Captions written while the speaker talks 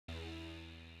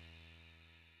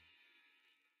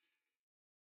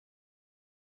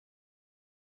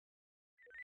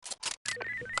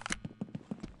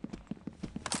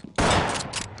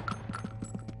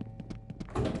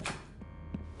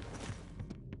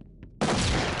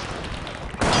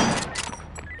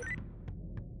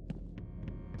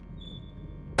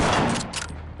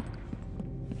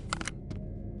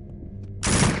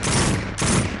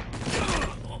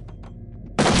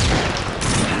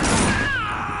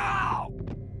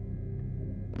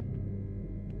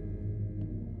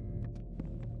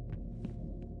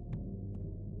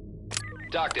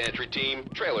Dock to entry team,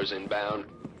 trailers inbound.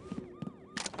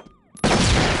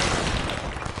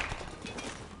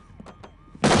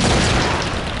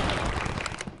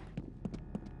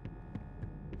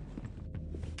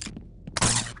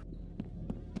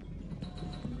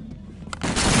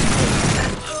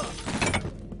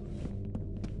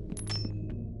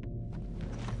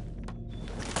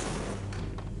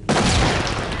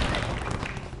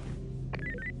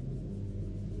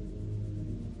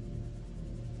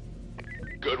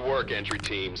 Good work, entry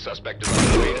team. Suspect is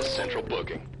on the way to central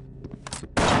booking.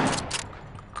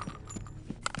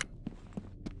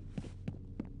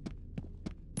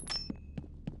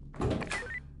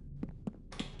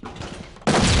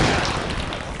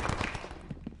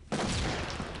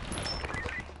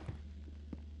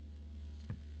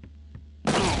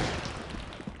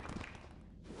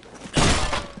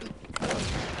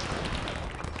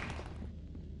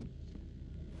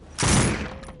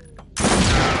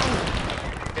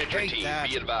 Entry team,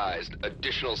 be advised.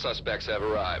 Additional suspects have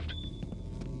arrived.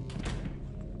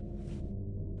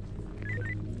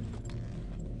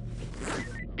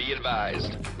 Be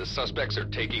advised. The suspects are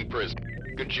taking prison.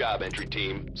 Good job, entry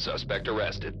team. Suspect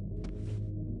arrested.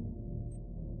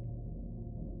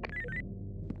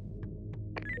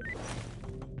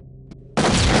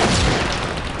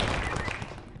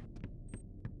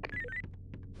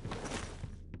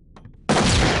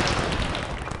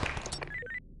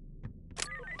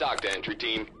 Dock to entry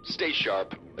team. Stay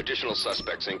sharp. Additional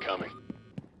suspects incoming.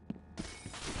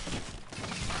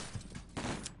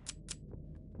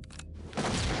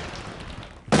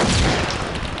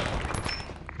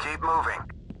 Keep moving.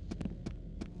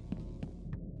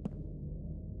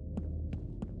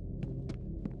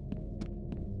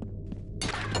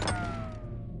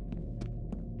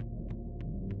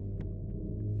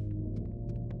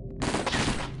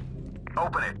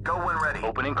 Open it. Go when ready.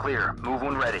 Open and clear. Move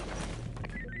when ready.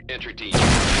 Entry team.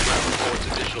 Ground reports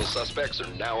additional suspects are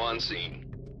now on scene.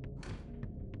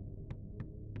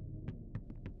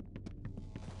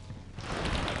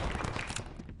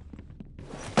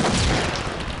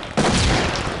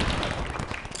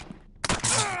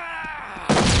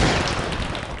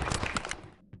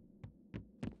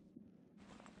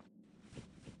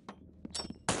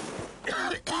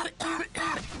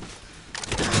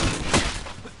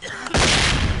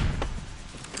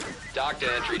 Dock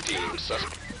to entry team.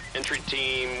 Entry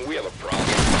team, we have a problem.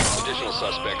 Additional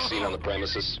suspects seen on the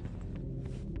premises.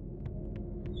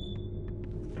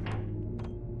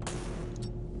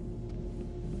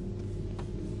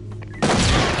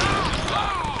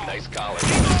 Nice collar.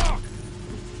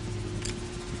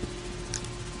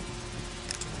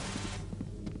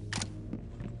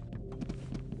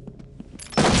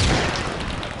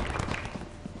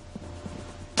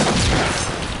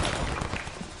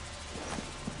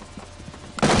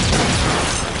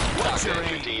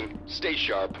 Entry team, stay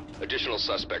sharp. Additional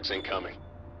suspects incoming.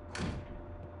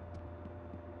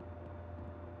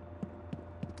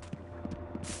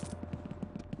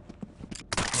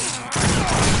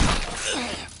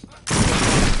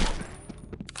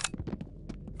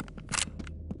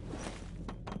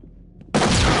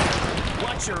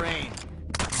 Watch your aim.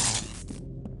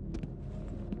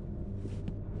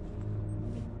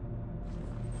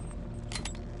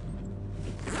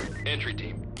 Entry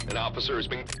team, an officer has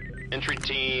been... Entry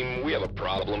team, we have a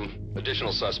problem.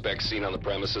 Additional suspects seen on the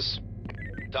premises.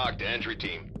 Dock to entry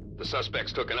team. The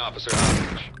suspects took an officer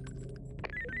hostage.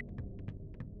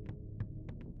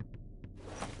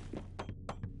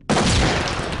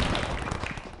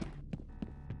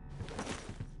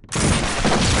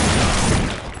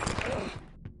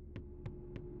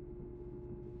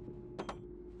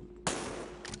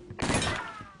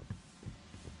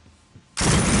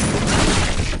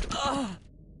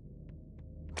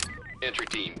 Entry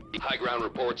team, high ground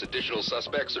reports additional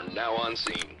suspects are now on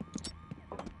scene.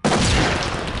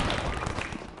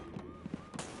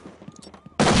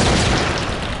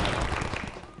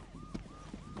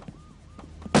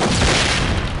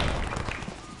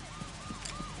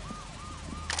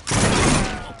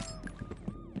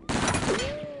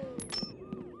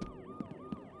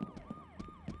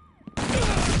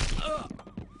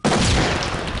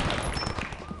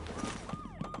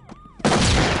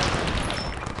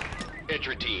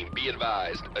 Entry team, be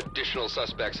advised. Additional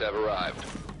suspects have arrived.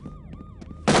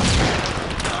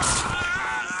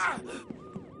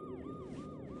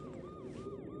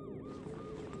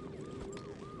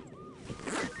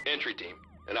 Entry team,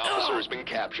 an officer has been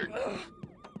captured.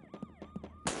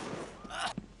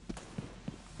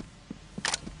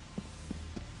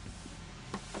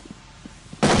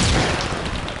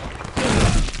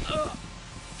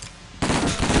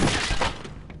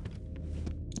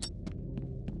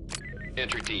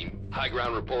 team, high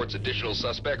ground reports additional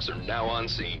suspects are now on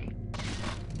scene.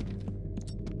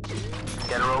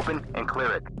 Get her open and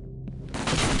clear it.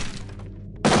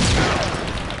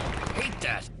 Hate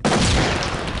that.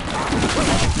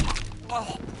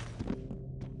 Oh.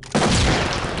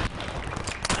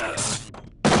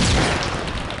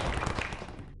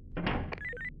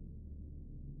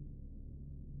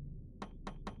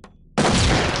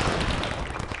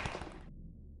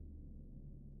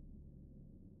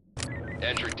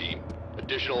 Entry team,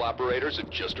 additional operators have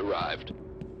just arrived.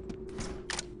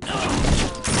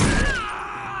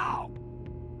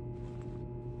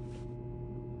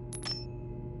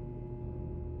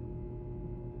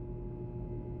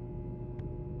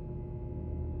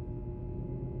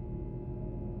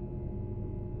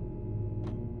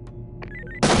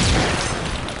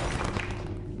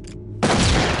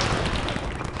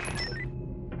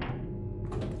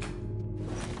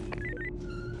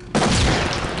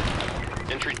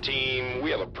 Entry team, we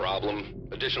have a problem.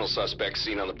 Additional suspects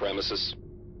seen on the premises.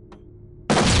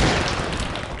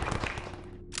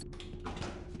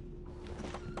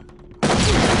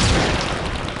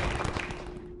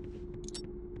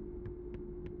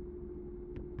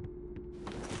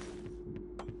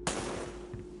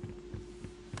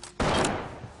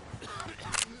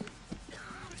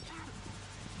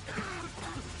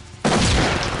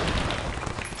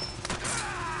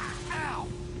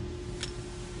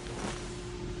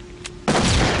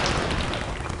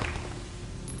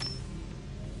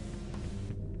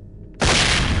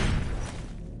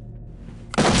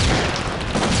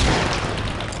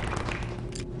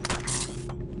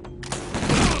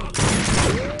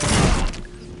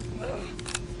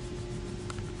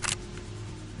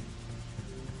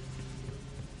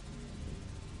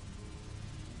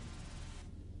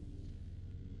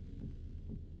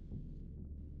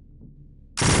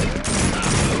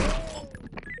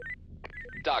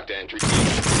 Dock to entry team.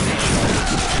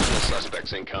 Additional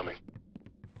suspects incoming.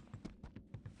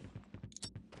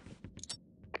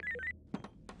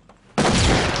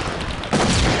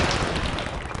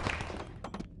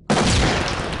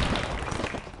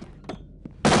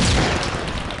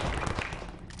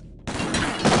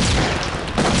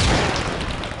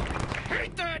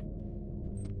 Hate that.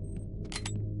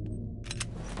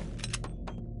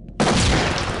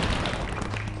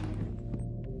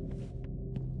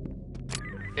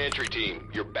 Entry team,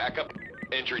 your backup.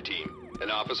 Entry team, an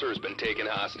officer has been taken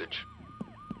hostage.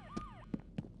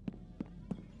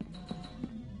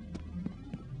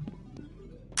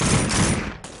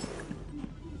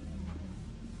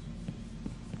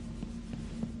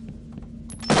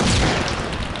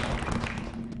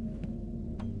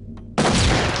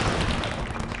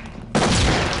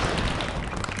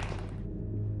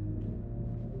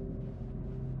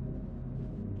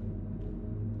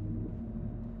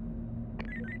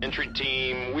 Entry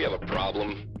team, we have a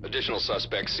problem. Additional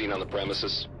suspects seen on the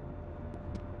premises.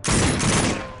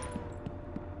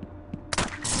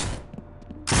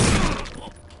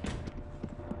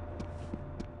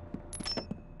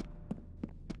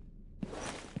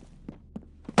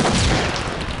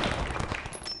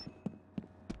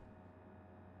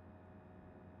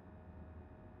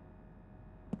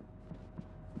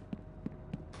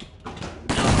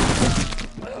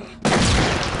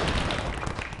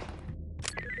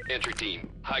 Entry team,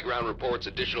 high ground reports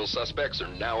additional suspects are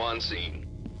now on scene.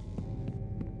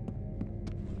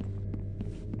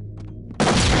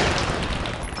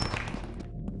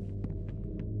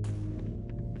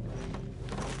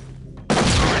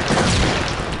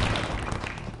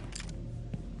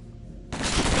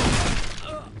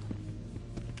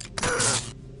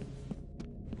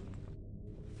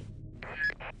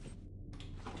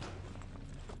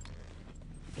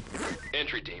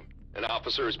 Entry team, an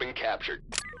officer has been captured.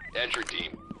 Entry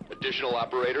team, additional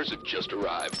operators have just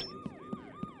arrived.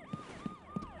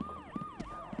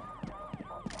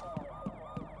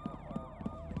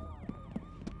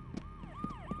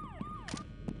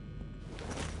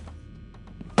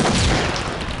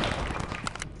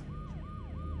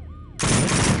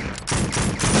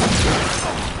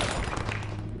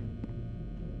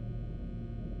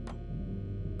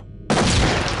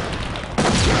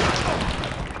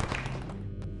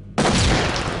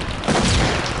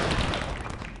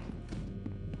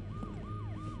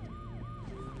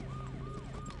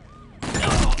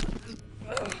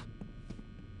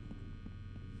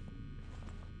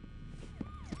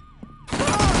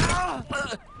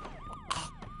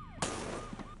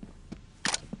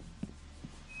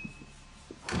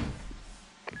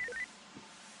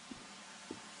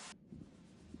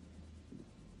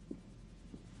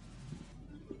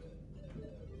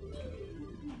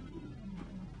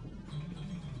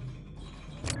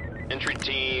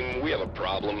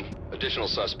 problem. Additional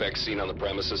suspects seen on the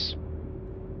premises.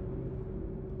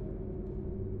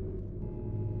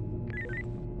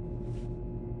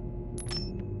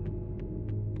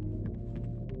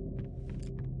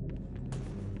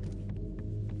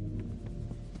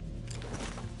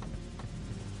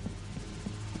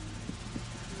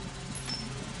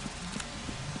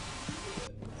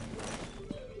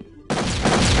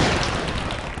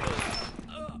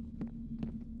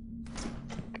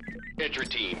 Entry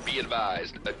team, be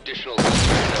advised. Additional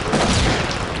suspects have arrived.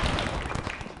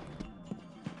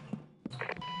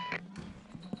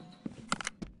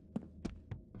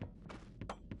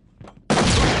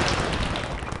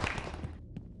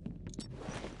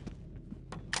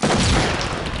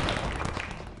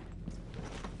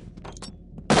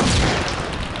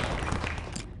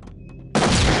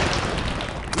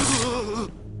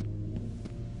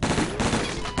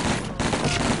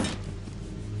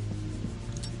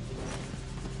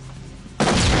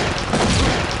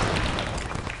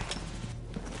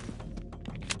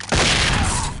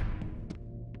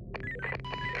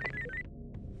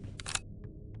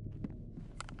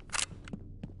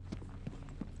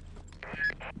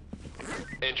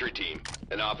 Entry team,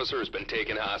 an officer has been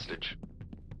taken hostage.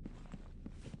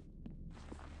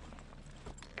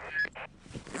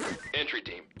 Entry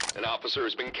team, an officer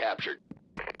has been captured.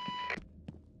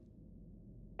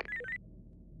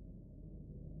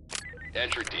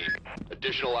 Entry team,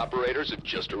 additional operators have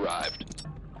just arrived.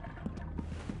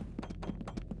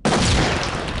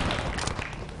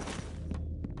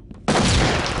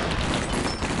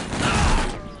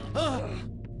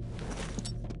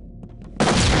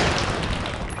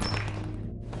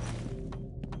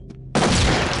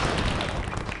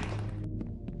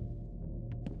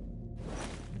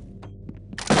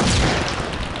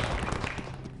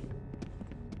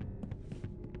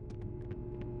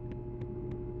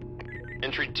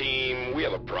 Entry team, we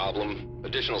have a problem.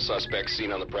 Additional suspects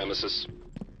seen on the premises.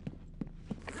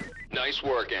 Nice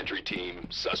work, entry team.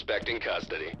 Suspect in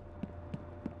custody.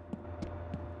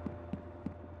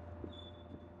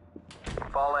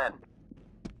 Fall in.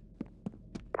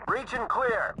 Breach and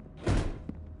clear.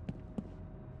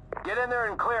 Get in there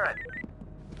and clear it.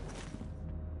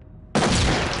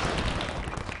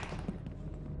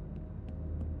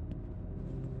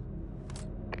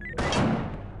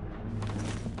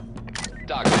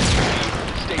 Doc, entry team,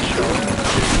 stay sharp.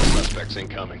 Suspects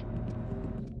incoming.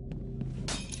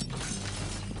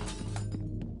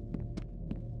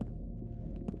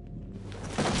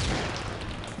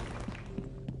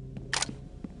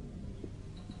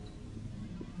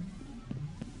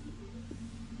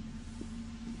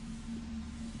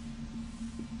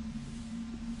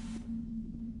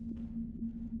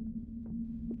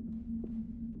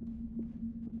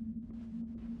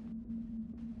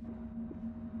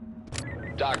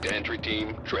 Dock to entry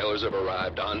team. Trailers have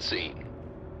arrived on scene.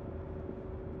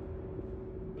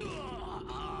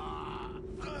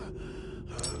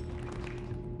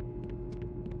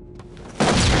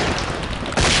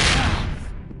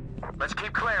 Let's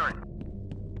keep clearing.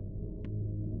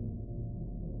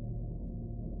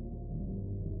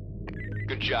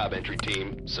 Good job, entry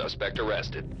team. Suspect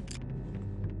arrested.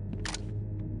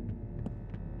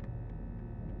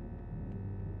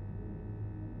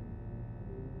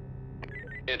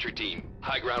 Entry team,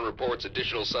 high ground reports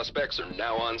additional suspects are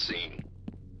now on scene.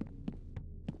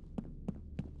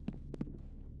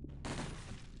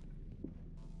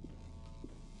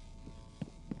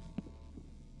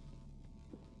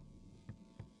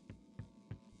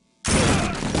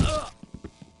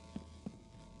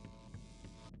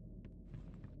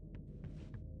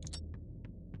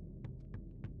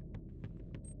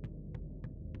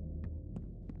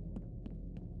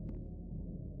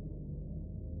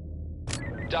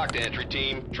 Dock to entry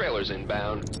team, trailers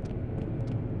inbound.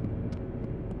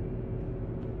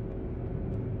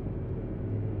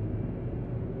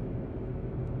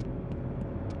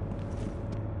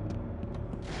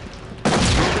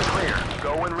 Moving clear.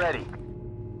 Go when ready.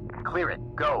 Clear it.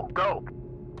 Go. Go.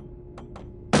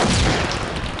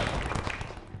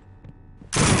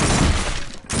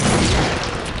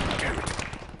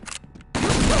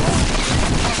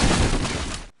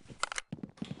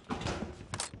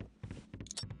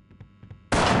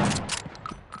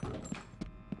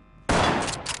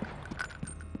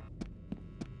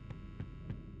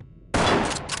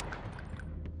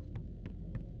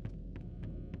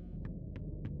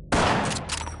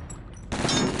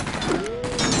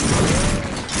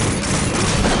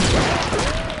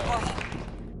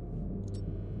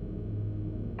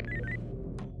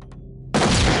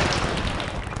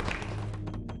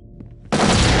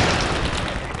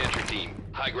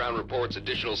 High ground reports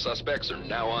additional suspects are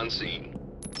now on scene.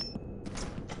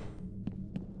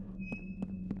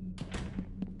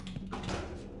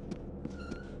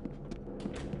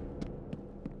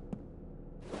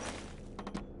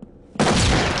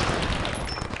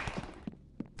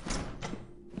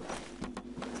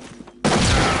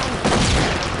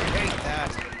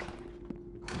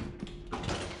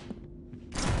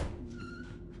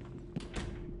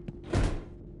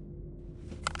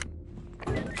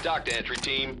 Dock to entry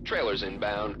team. Trailers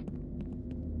inbound.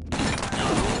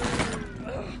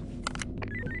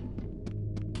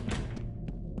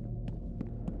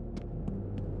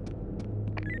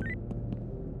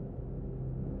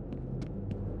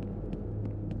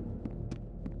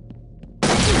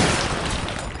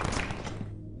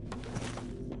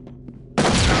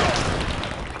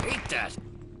 Hate that.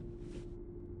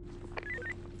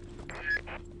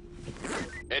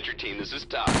 Entry team, this is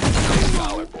Doc. Stay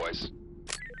scholar, boys.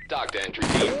 Dock to entry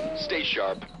team. Stay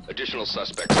sharp. Additional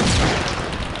suspects incoming.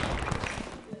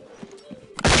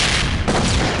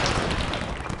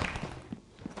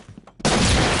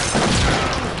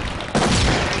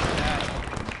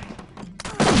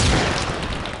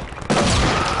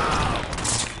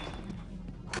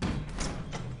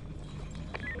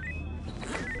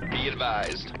 Be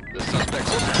advised,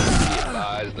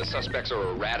 the suspects are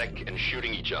erratic and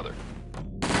shooting each other.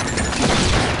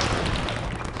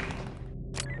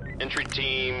 Entry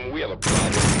team, we have a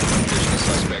problem. Additional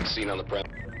suspects seen on the prem.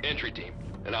 Entry team,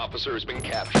 an officer has been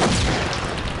captured.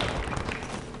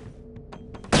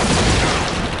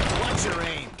 What's your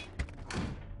aim?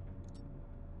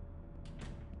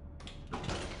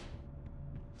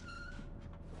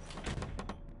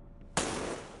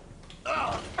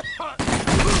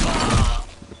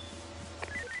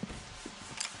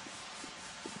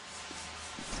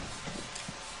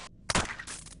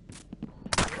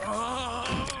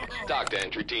 Dock to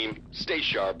entry team. Stay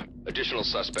sharp. Additional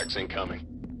suspects incoming.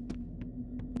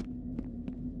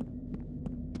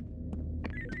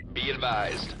 Be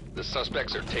advised, the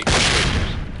suspects are taking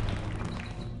prisoners.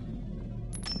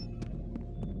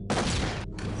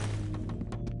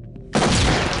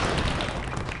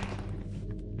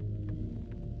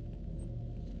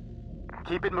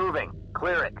 Keep it moving.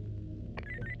 Clear it.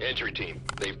 Entry team,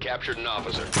 they've captured an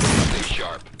officer. Stay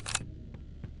sharp.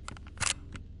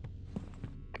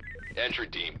 Entry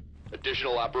team,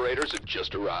 additional operators have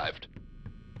just arrived.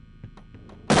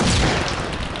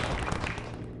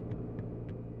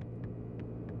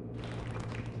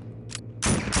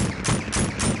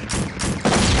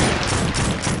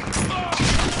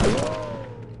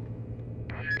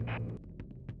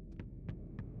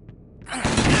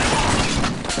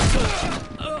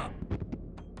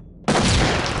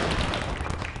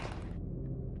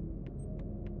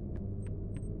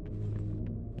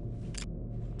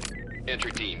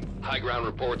 Entry team, high ground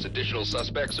reports additional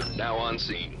suspects are now on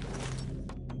scene.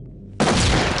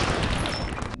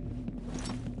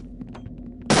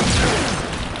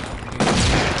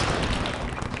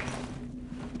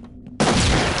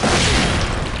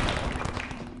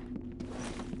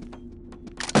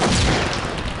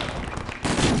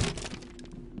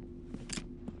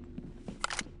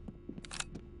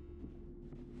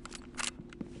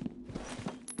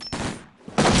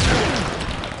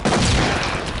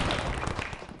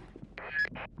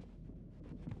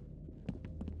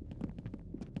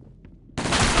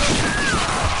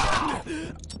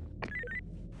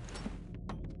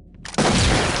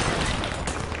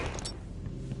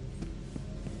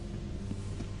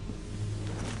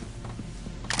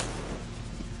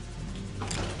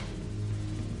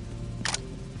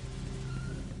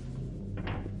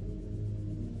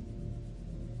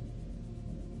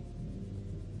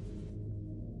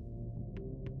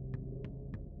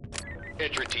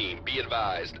 Entry team, be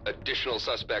advised, additional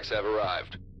suspects have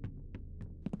arrived.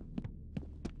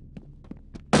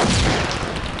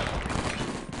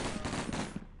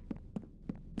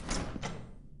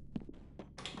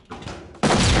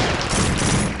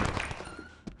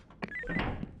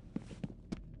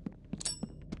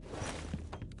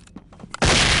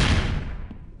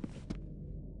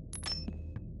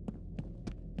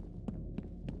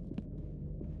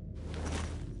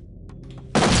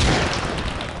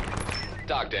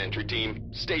 Dock to entry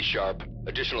team. Stay sharp.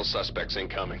 Additional suspects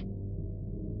incoming.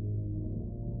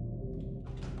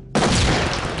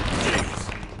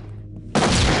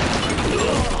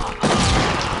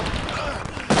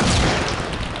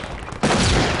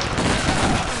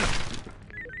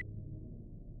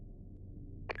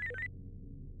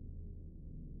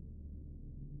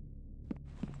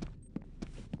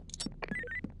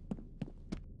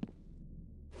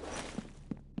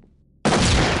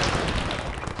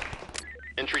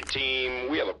 Entry team,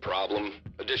 we have a problem.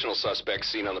 Additional suspects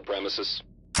seen on the premises.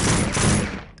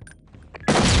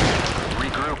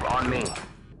 Regroup on me.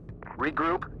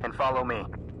 Regroup and follow me.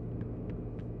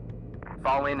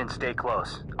 Fall in and stay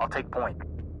close. I'll take point.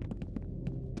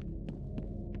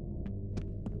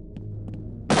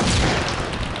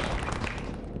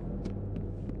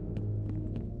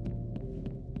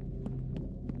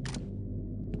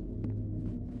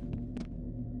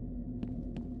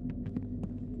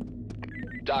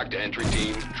 Dock to entry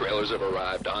team. Trailers have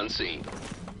arrived on scene.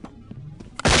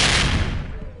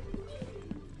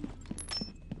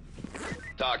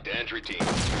 Dock to entry team.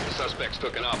 The suspects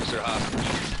took an officer hostage.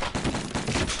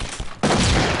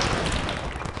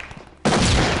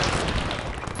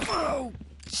 Oh,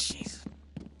 jeez.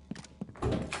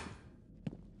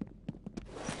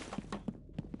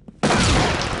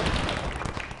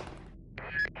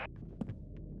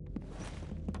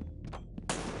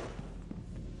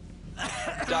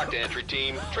 Dock to entry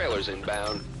team. Trailers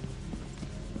inbound.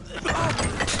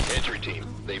 Entry team.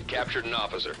 They've captured an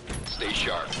officer. Stay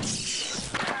sharp.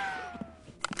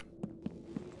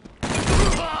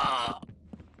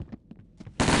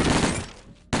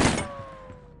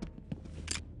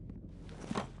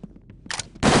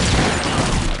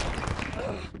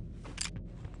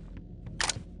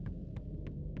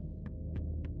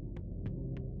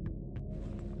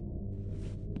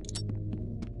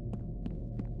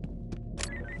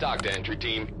 Dock to entry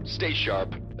team. Stay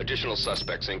sharp. Additional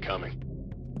suspects incoming.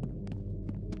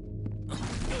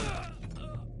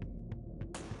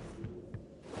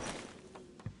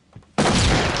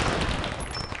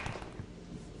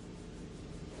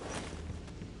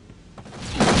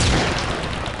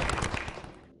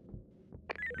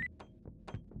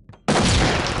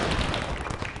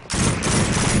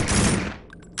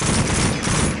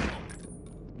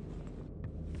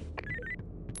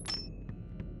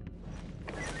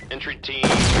 Entry team.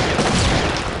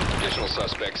 Additional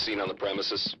suspects seen on the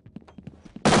premises.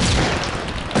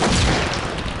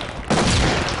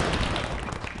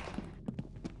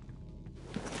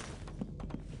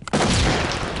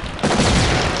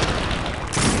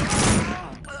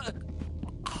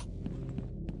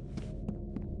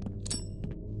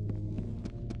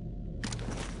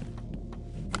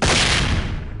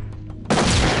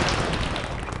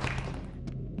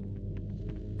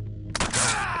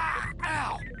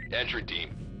 Entry team.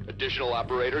 Additional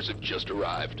operators have just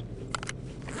arrived.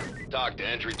 Dock to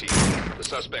entry team. The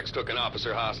suspects took an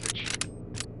officer hostage.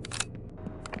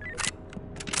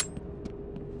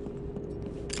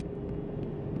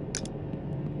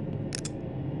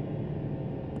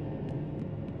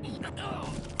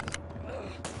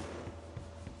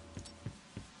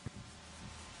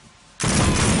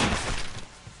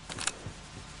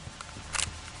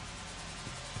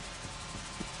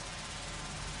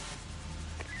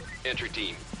 Entry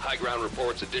team. High ground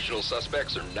reports additional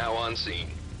suspects are now on scene.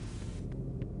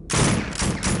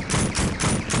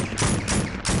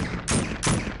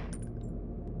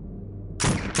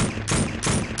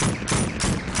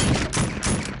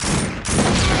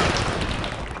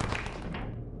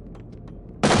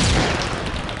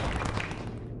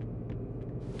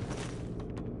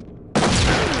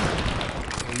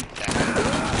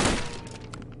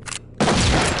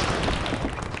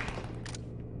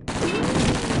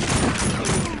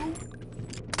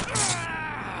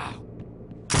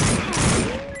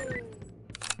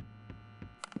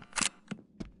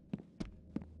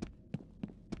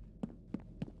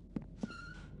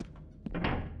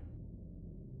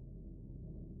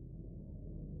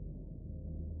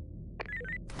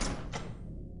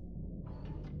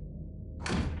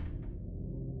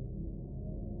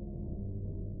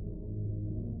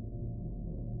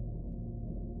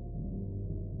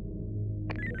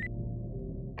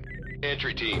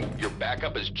 Entry team, your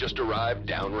backup has just arrived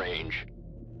downrange.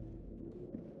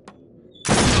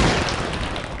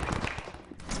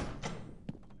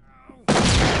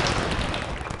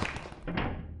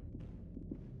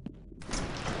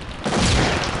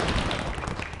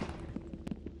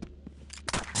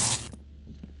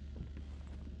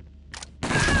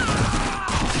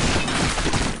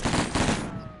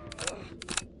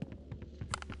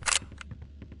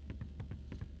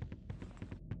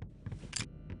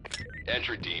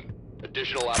 Entry team,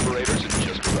 additional operators have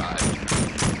just arrived.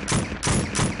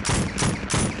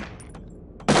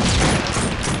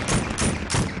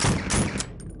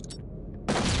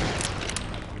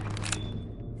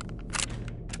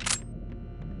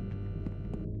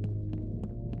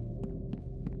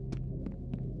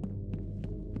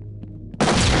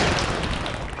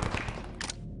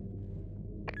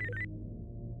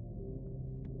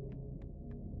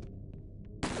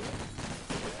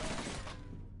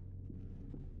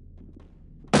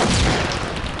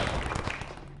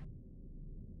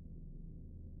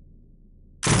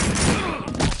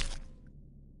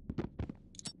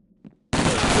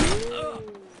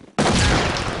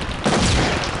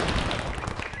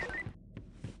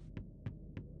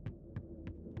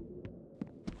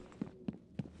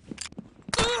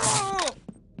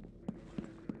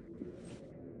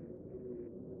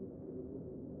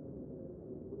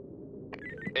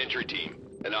 Entry team,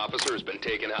 An officer has been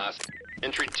taken hostage.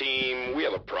 Entry team, we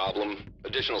have a problem.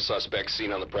 Additional suspects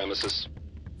seen on the premises.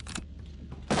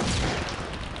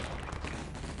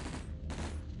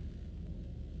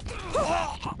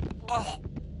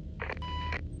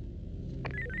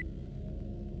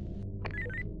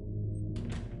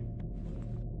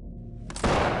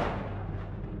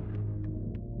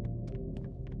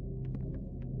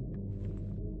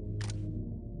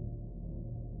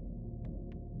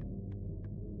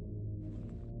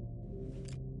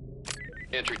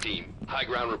 Entry team, high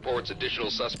ground reports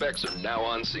additional suspects are now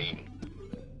on scene.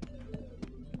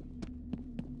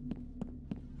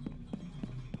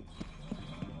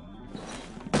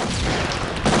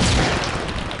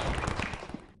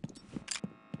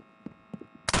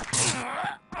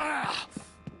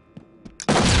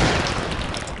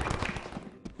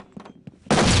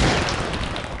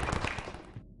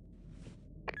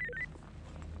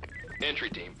 Entry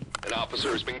team, an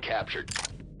officer has been captured.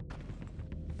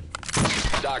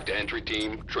 Dock to entry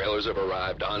team, trailers have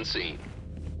arrived on scene.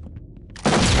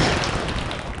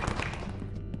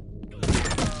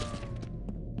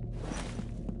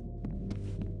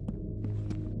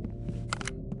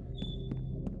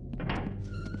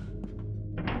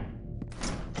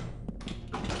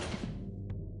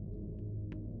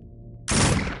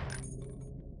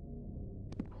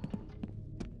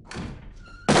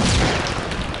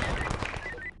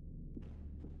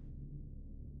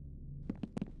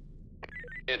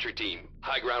 Entry team,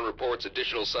 high ground reports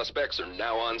additional suspects are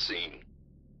now on scene.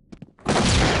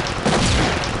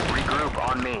 Regroup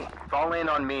on me. Fall in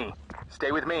on me.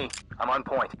 Stay with me. I'm on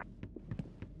point.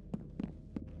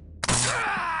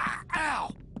 Ow!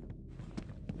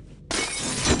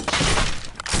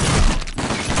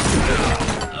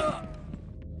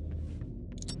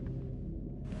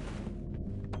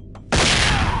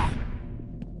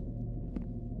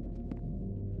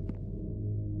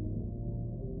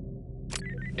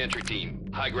 Entry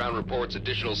team, high ground reports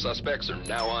additional suspects are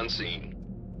now on scene.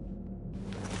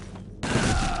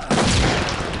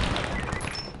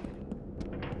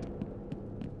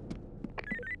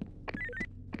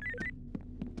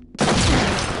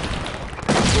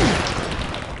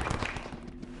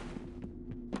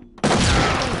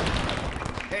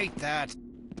 Hate that.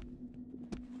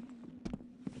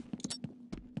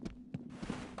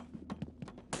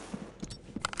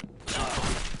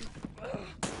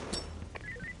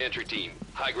 Entry team,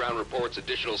 high ground reports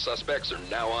additional suspects are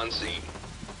now on scene.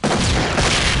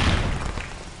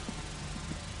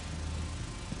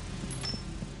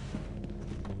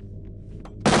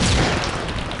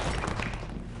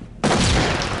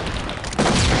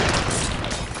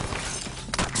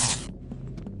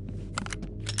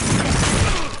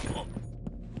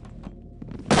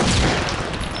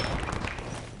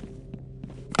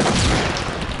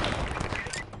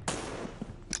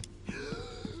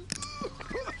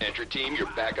 Entry team, your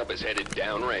backup is headed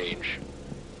downrange.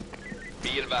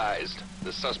 Be advised,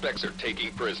 the suspects are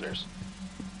taking prisoners.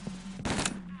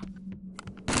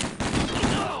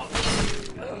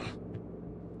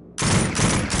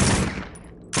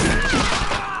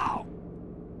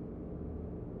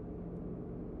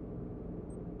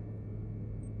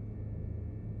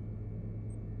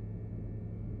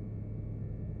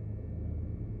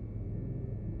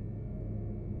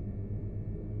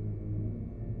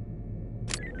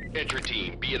 Entry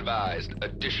team, be advised,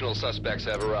 additional suspects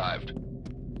have arrived.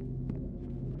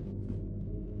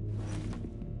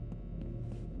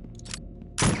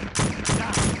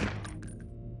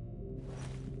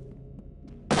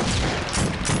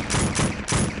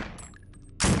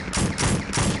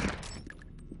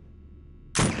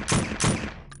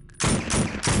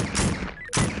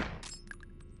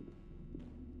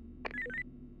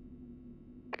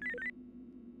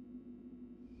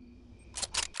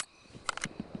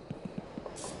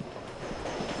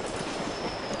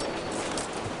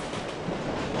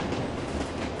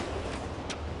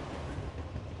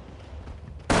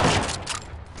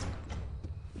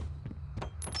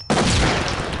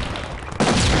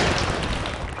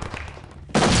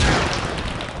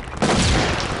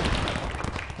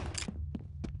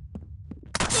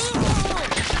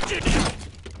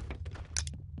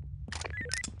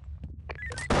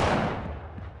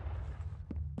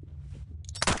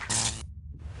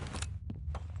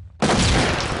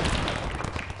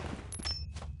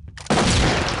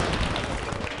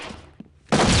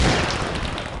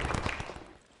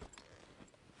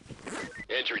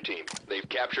 Entry team, they've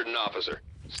captured an officer.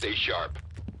 Stay sharp.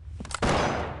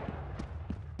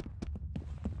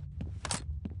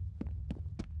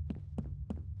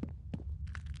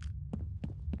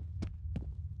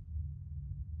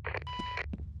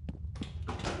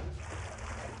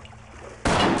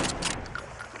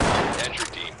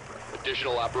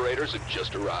 Additional operators have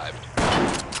just arrived.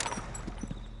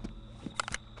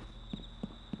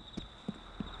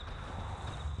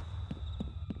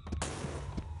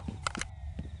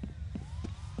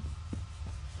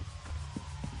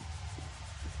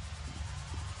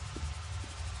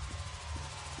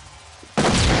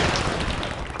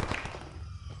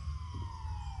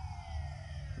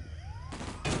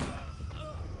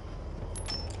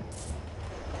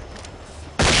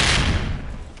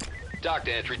 Dock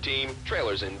to entry team,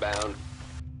 trailers inbound.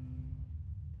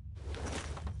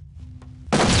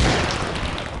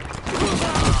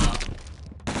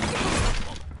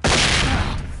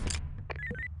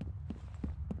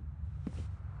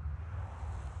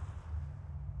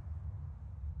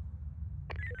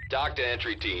 Dock to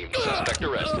entry team, suspect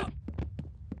arrested.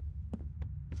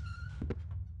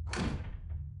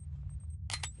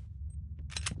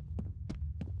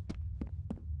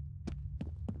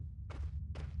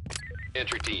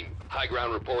 Entry team, high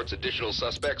ground reports additional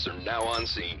suspects are now on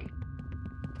scene.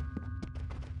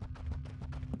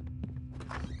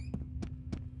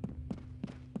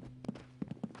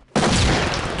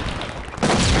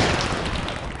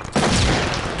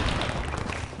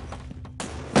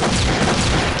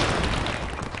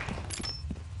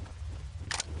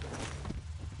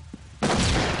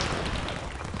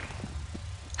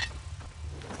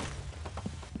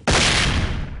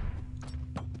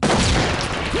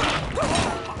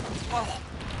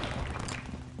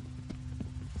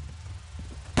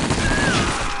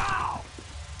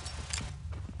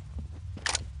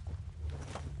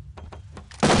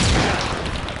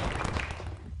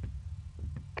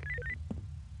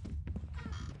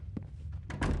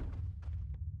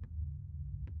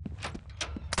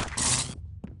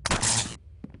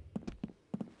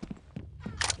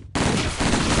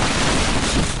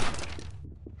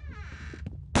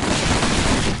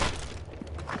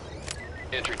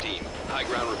 Entry team, high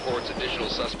ground reports additional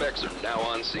suspects are now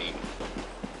on scene.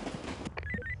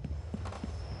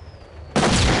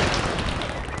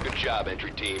 Good job,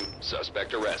 entry team.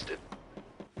 Suspect arrested.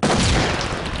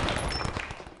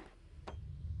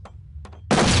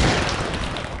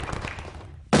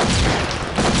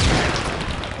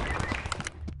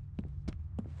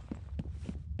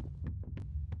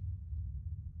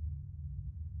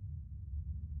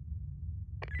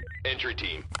 Entry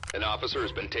team, an officer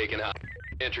has been taken out.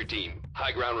 Entry team,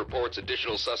 high ground reports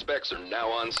additional suspects are now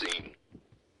on scene.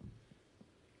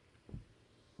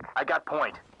 I got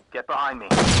point. Get behind me.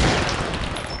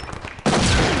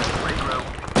 Regroup.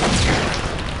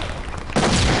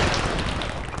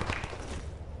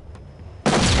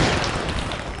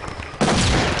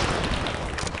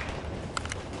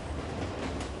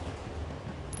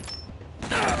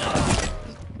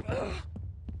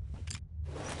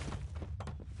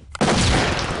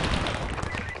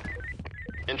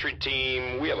 Entry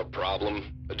team, we have a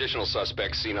problem. Additional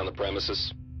suspects seen on the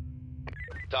premises.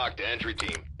 Talk to entry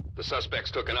team. The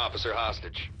suspects took an officer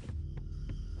hostage.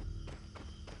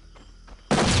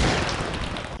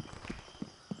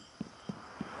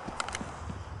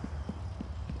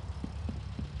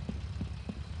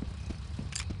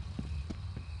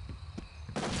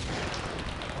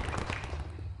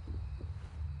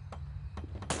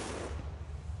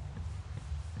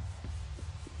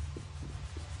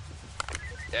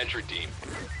 Entry team.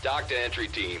 Dock to entry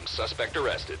team. Suspect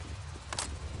arrested.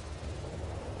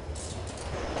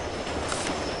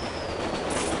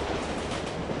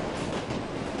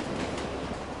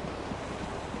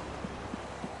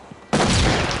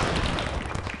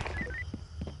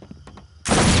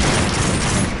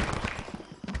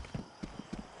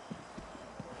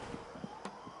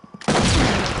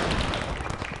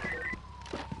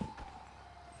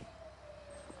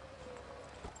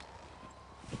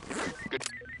 Good.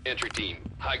 Entry team.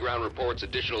 High ground reports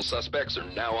additional suspects are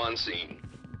now on scene.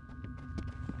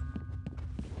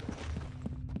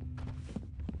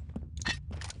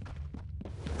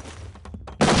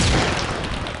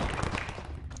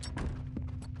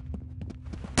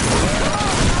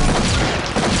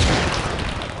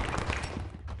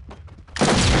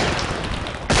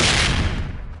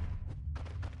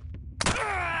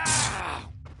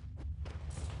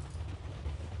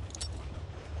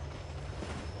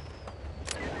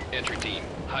 Entry team.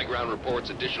 High ground reports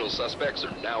additional suspects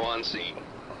are now on scene.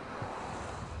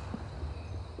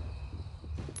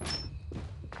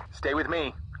 Stay with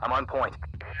me. I'm on point.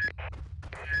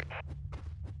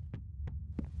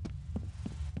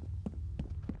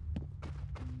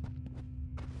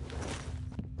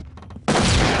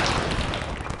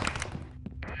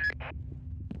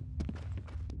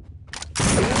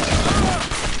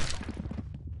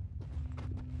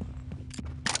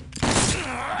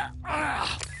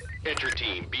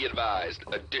 Be advised,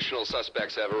 additional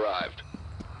suspects have arrived.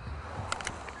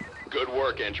 Good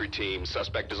work, entry team.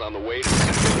 Suspect is on the way to...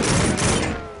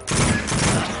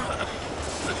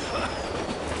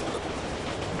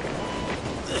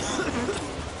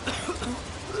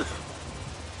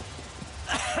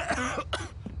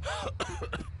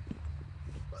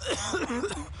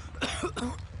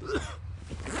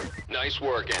 Nice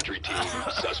work, entry team.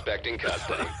 Suspect in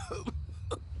custody.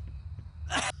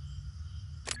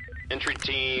 Entry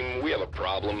team, we have a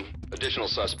problem. Additional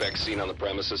suspects seen on the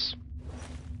premises.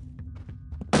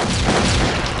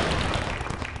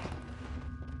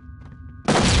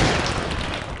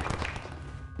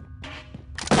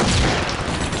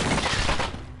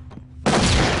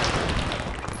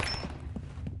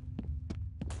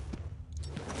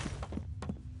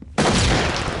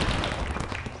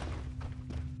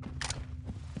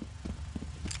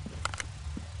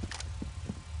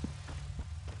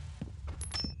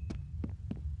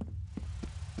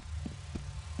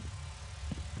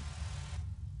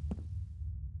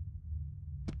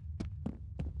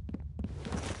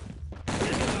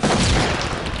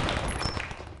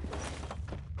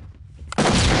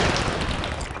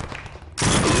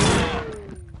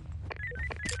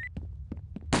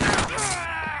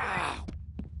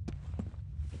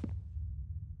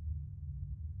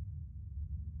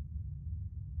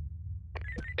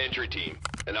 Entry team,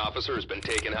 an officer has been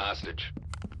taken hostage.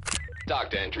 Talk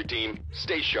to entry team.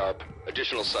 Stay sharp.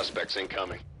 Additional suspects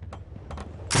incoming.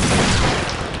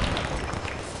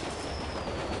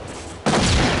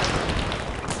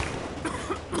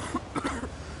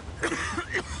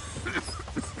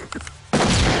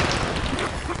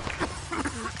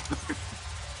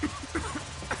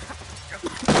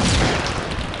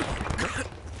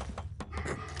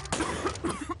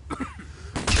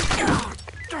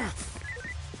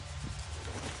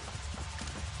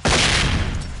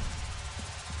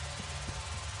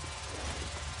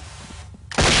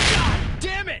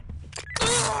 Damn it!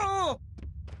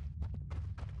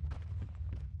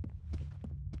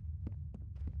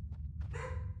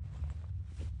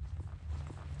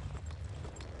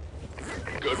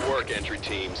 Good work, entry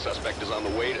team. Suspect is on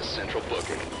the way to central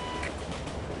booking.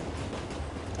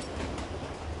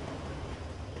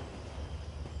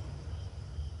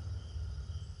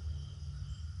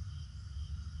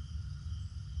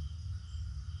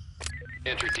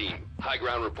 Entry team, high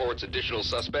ground reports additional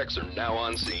suspects are now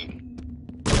on scene.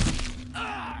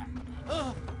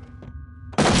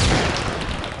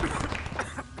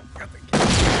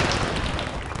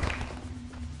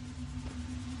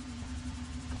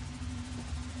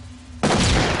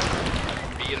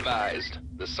 Be advised,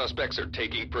 the suspects are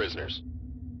taking prisoners.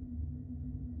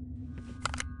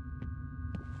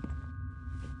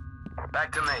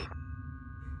 Back to me.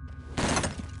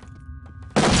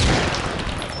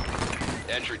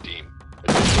 Entry team,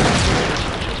 additional operators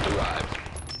have just arrived.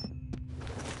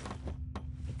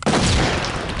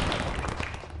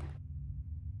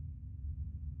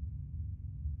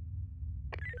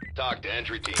 Talk to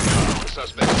entry team. The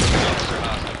suspect took an officer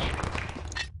hostage.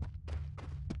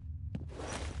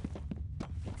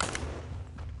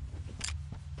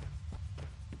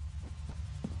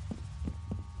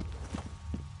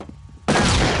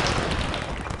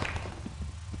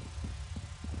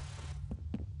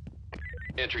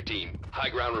 Entry team, high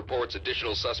ground reports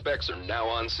additional suspects are now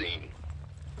on scene.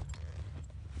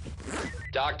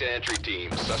 Talk to entry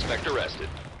team. Suspect arrested.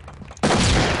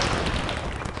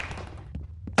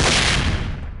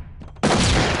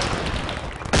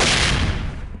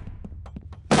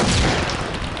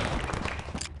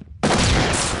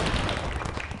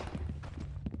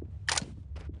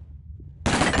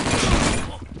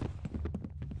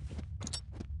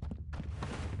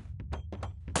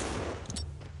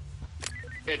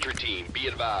 Entry team, be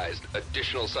advised,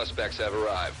 additional suspects have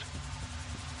arrived.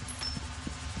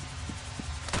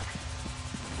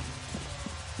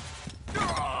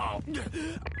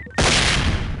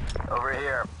 Over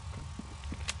here.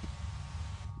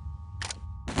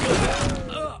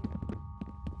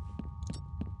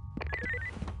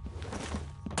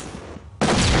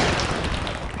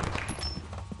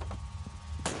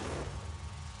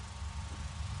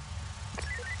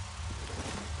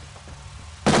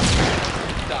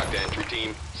 Talk to entry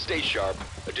team. Stay sharp.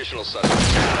 Additional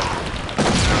suspects.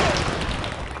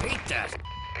 Hate that.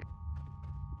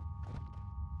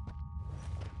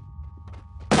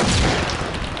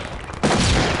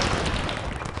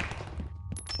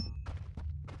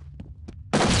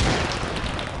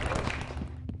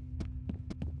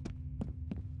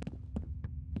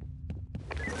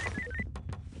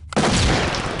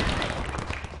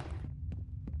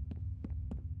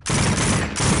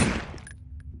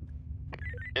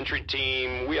 Entry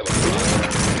team, we have a problem.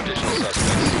 Additional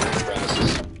suspects on the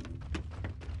premises.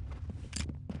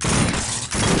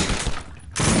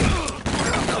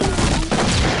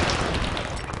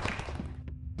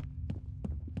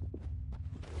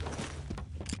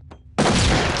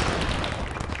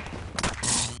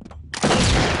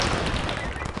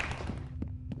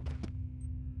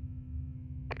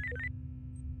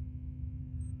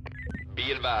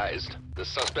 Be advised, the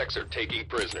suspects are taking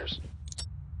prisoners.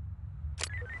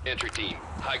 Entry team,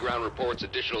 high ground reports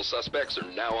additional suspects are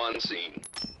now on scene.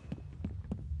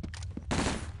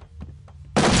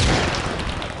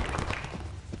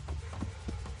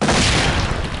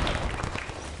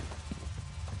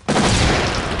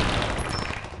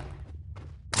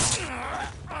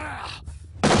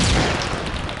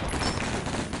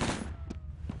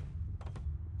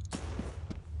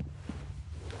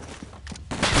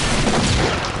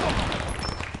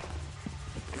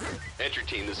 Entry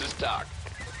team, this is TOC.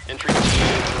 Entry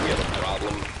team, we have a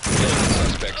problem.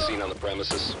 Suspects seen on the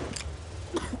premises.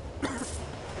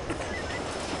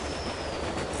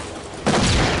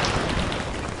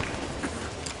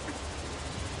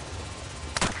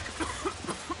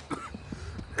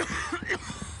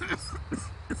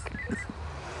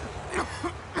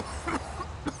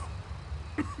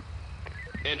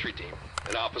 Entry team,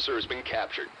 an officer has been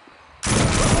captured.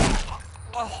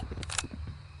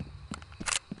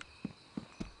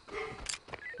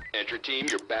 Entry team,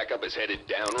 your backup is headed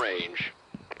downrange.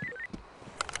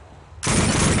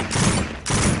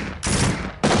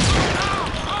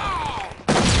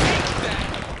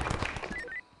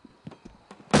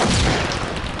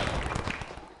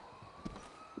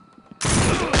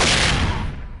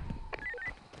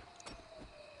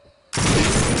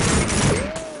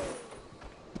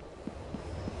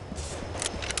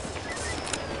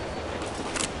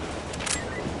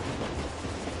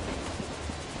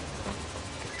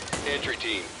 Entry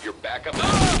team, your backup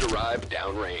is arrived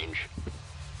downrange.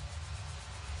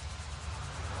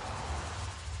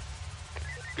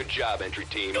 Good job, entry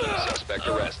team. Suspect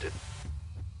arrested.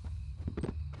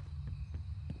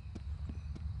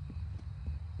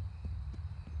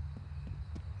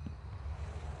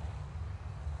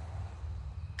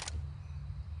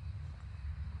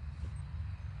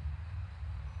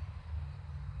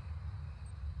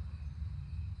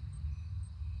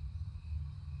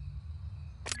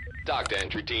 TOC to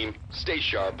entry team. Stay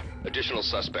sharp. Additional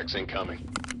suspects incoming.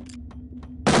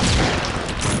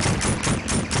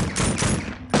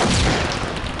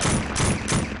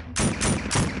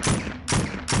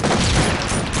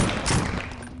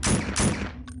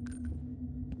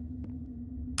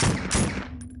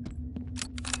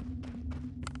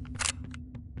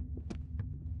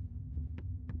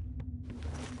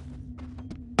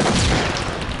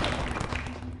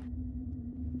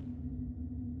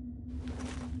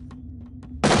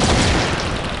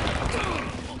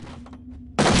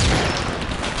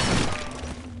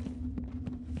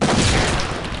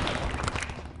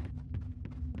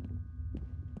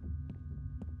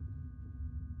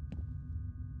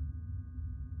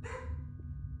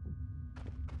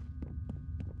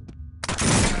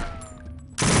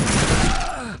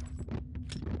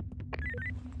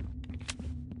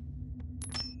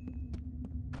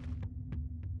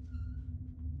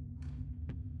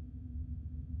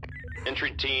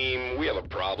 Entry team, we have a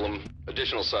problem.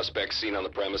 Additional suspects seen on the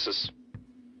premises.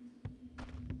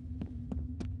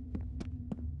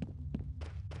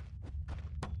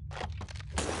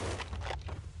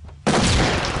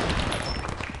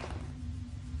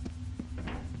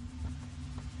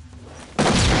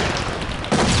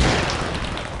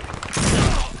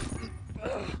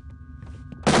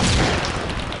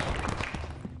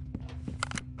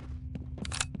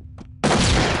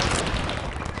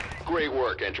 Great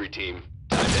work, entry team.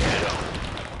 Time to head home.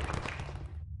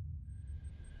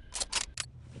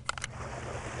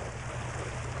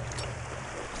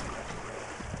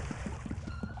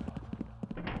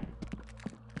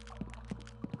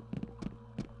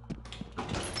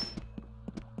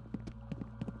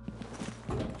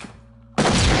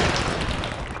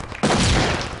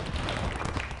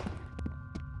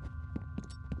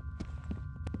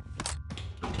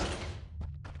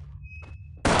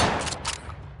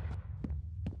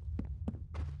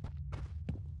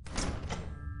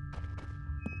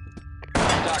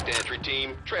 TOC to entry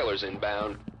team. Trailers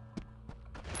inbound.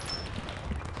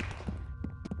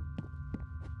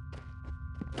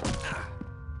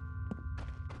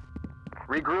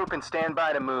 Regroup and stand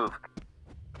by to move.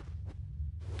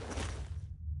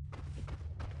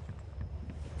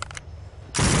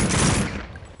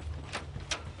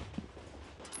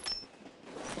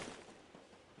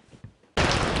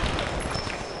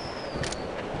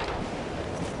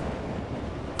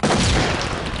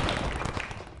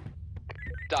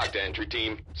 Talk to entry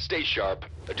team. Stay sharp.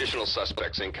 Additional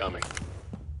suspects incoming.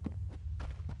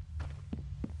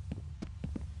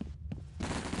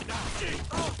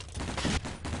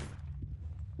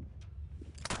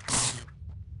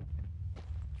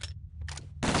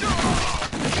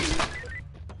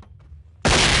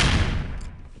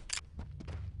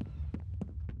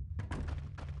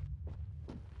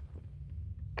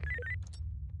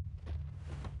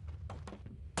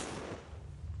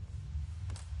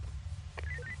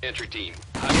 Entry team.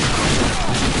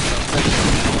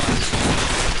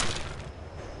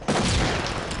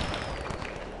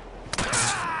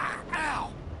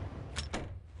 Ow!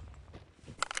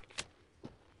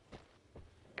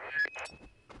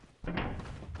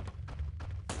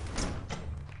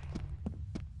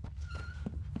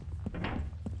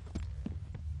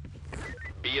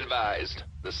 Be advised,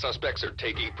 the suspects are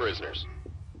taking prisoners.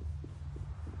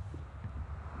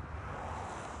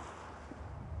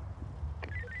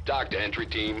 Talk to entry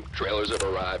team. Trailers have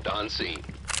arrived on scene.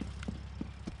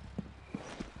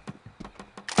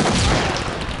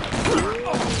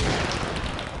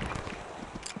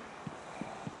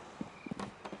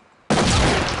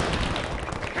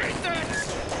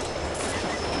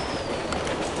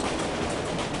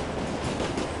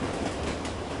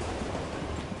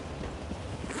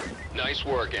 Nice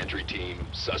work, entry team.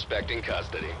 Suspect in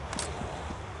custody.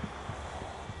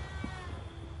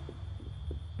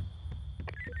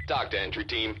 Talk to entry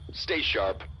team. Stay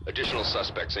sharp. Additional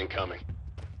suspects incoming.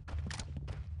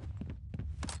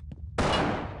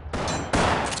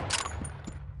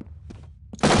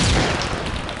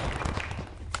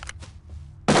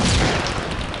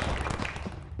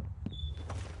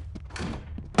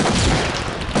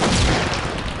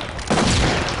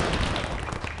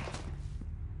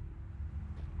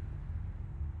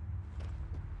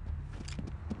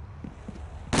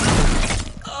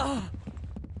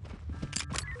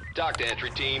 Talk to entry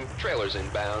team. Trailers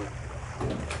inbound.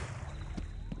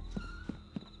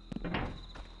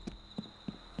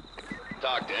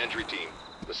 Talk to entry team.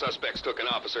 The suspects took an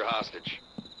officer hostage.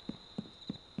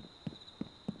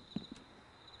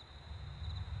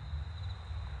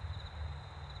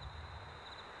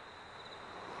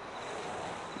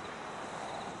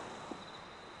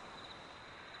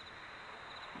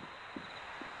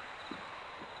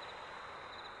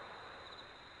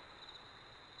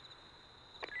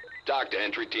 Talk to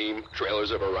entry team.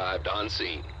 Trailers have arrived on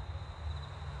scene.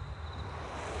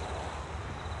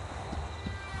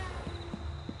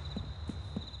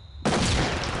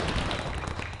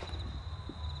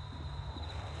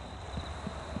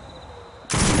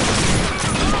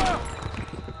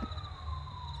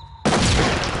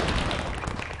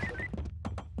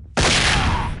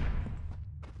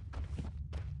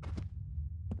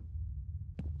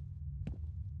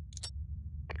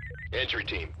 Entry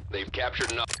team, they've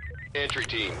captured enough. Entry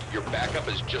team, your backup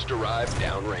has just arrived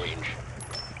downrange.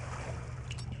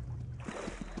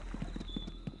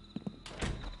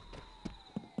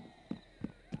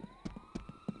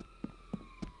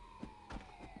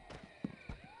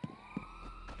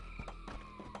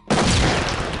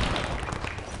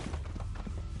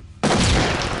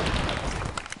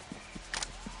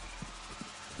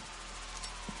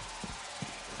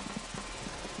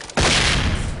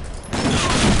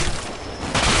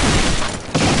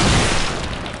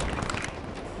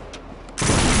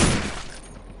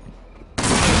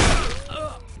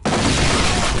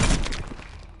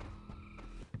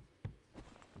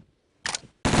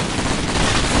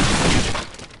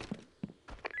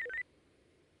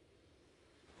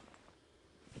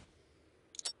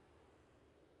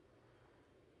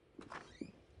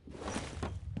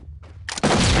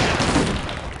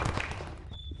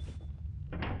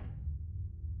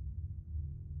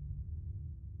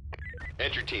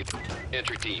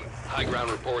 Entry team. High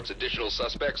ground reports additional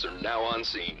suspects are now on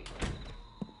scene.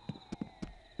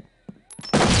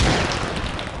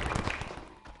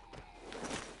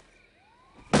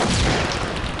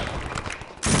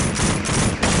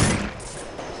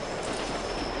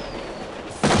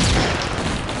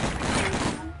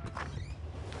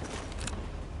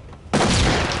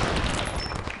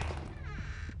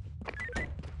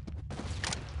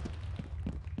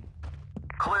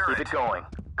 Keep it going.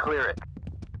 Clear it.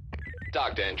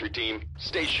 Talk to entry team.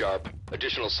 Stay sharp.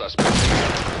 Additional suspects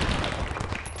incoming.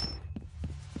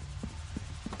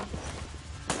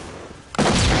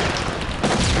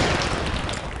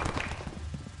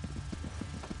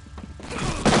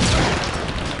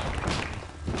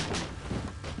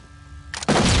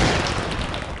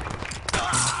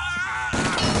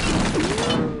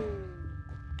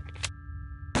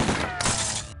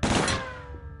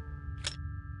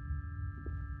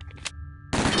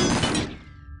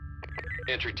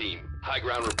 Entry team, high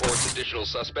ground reports additional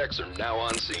suspects are now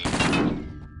on scene.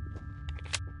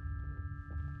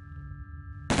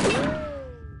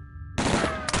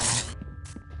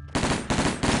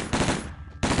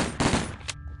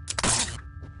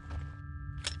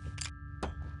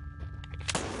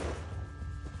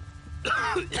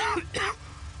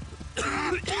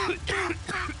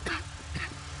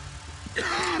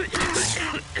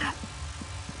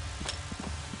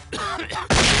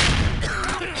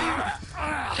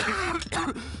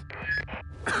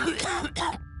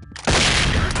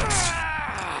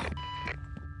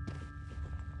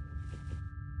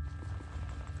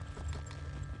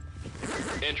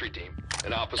 Entry team,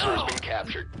 an officer has been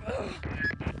captured.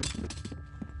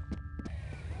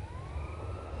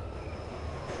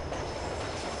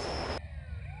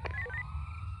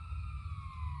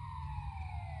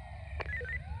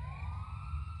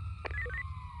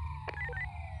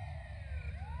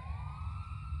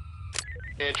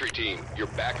 Entry team, your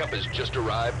backup has just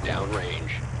arrived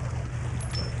downrange.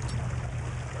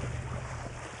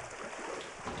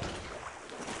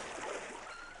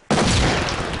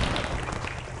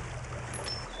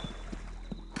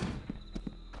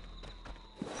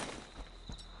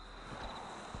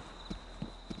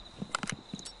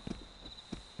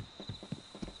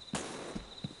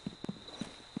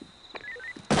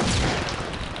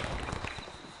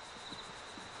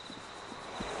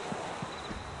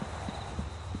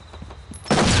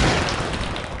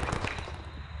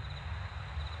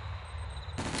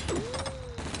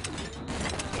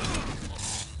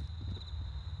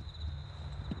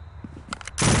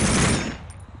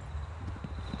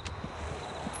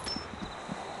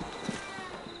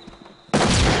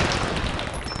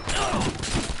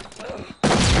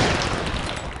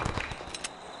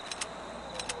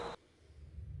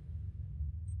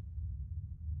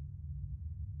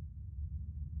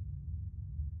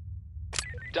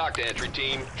 Dock to entry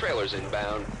team, trailers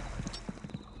inbound.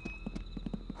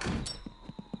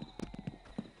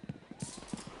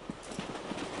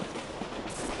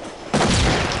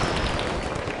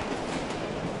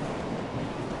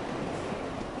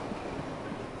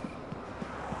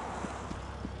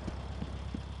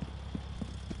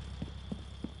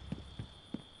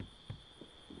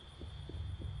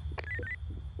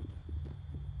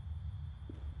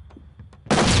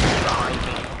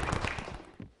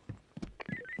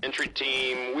 Entry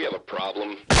team, we have a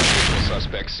problem. Additional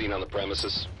suspects seen on the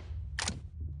premises.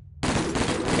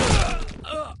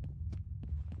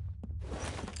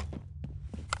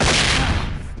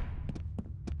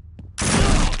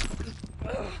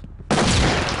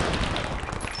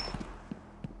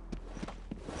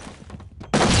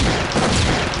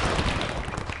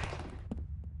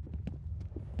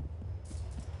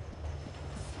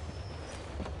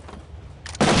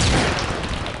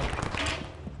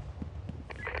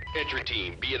 Entry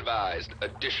team, be advised,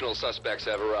 additional suspects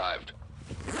have arrived.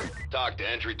 Talk to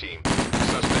entry team.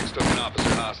 Suspects took an officer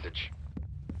hostage.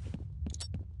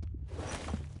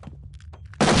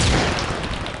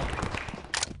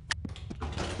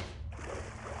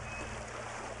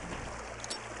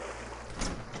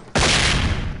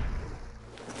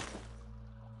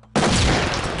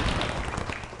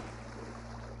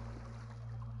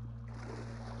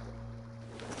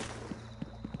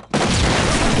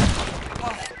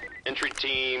 Entry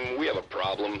team, we have a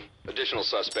problem. Additional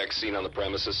suspects seen on the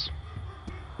premises.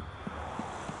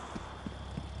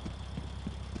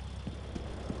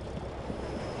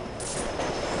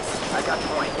 I got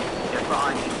point. They're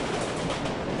behind me.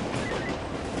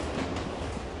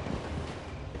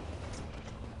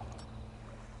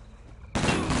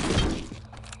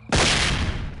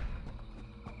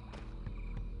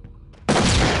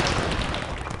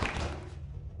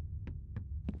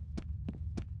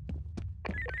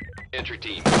 Entry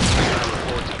team, high ground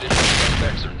reports additional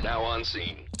suspects are now on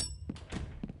scene.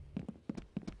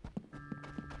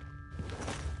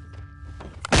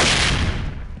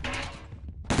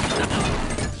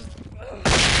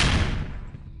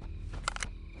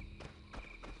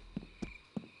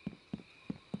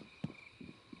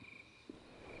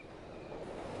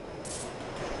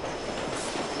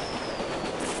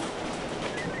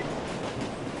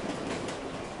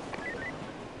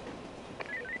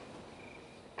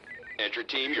 Entry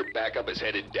team, your backup is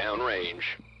headed downrange.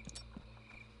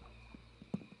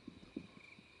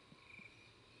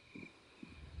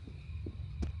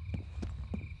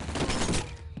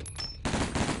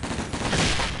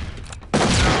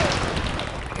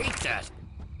 Hate that.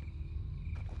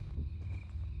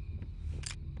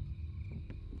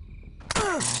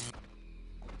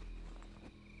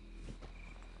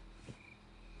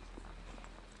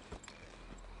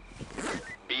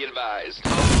 Be advised. advised.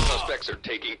 Suspects are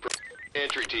taking...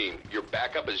 Entry team, your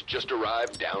backup has just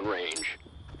arrived downrange.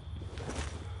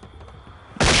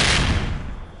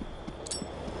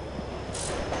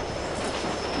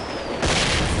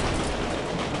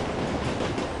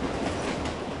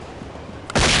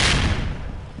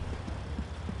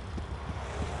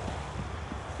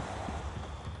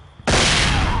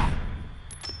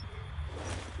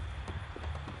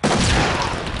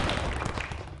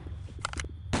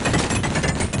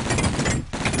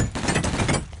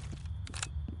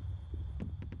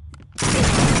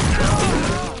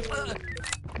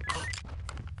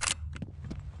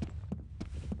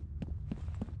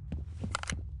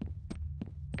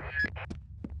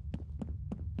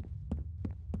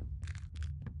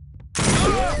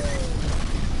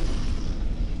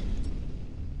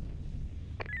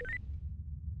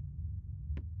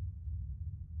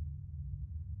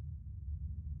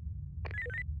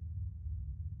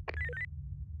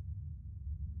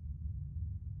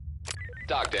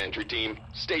 Dock to entry team.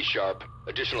 Stay sharp.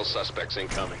 Additional suspects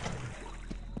incoming.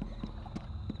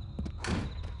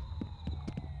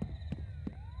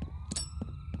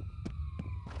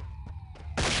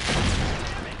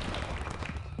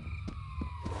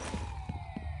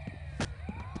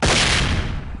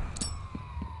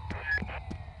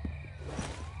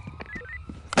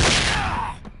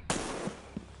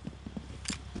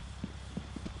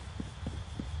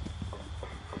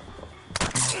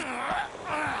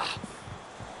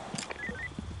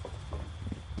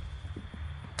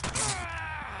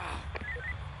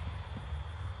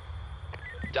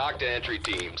 Dock to entry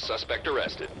team. Suspect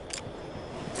arrested.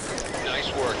 Nice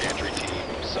work, entry team.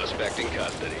 Suspect in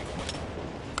custody.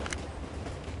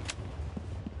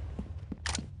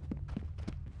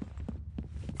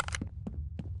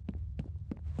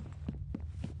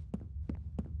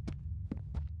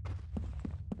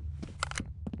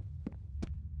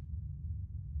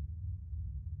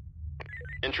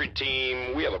 Entry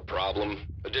team, we have a problem.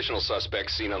 Additional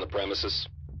suspects seen on the premises.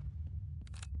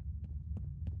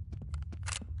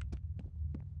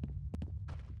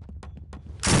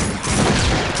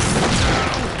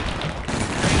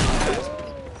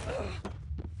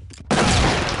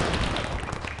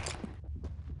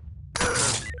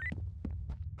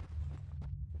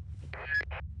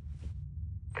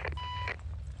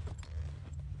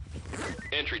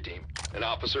 Entry team, an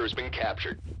officer has been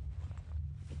captured.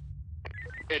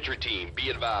 Entry team, be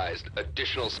advised.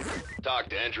 Additional... Talk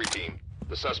to entry team.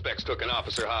 The suspects took an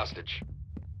officer hostage.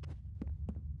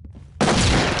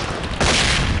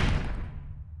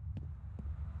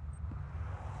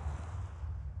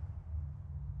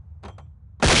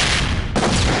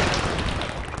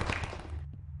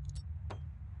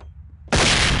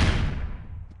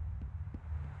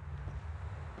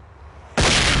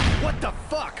 What the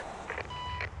fuck?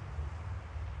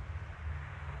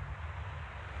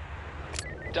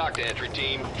 Dock to entry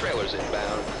team. Trailers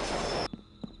inbound.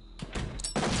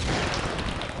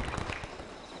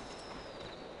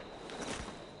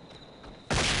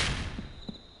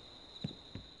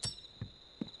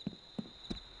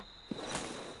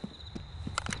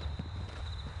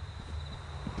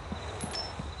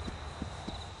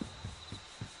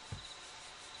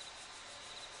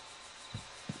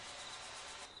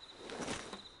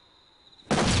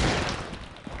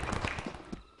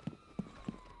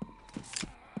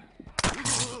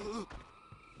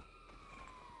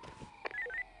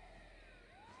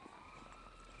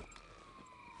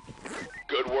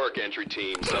 Good work, entry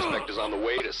team. Suspect is on the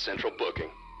way to central booking.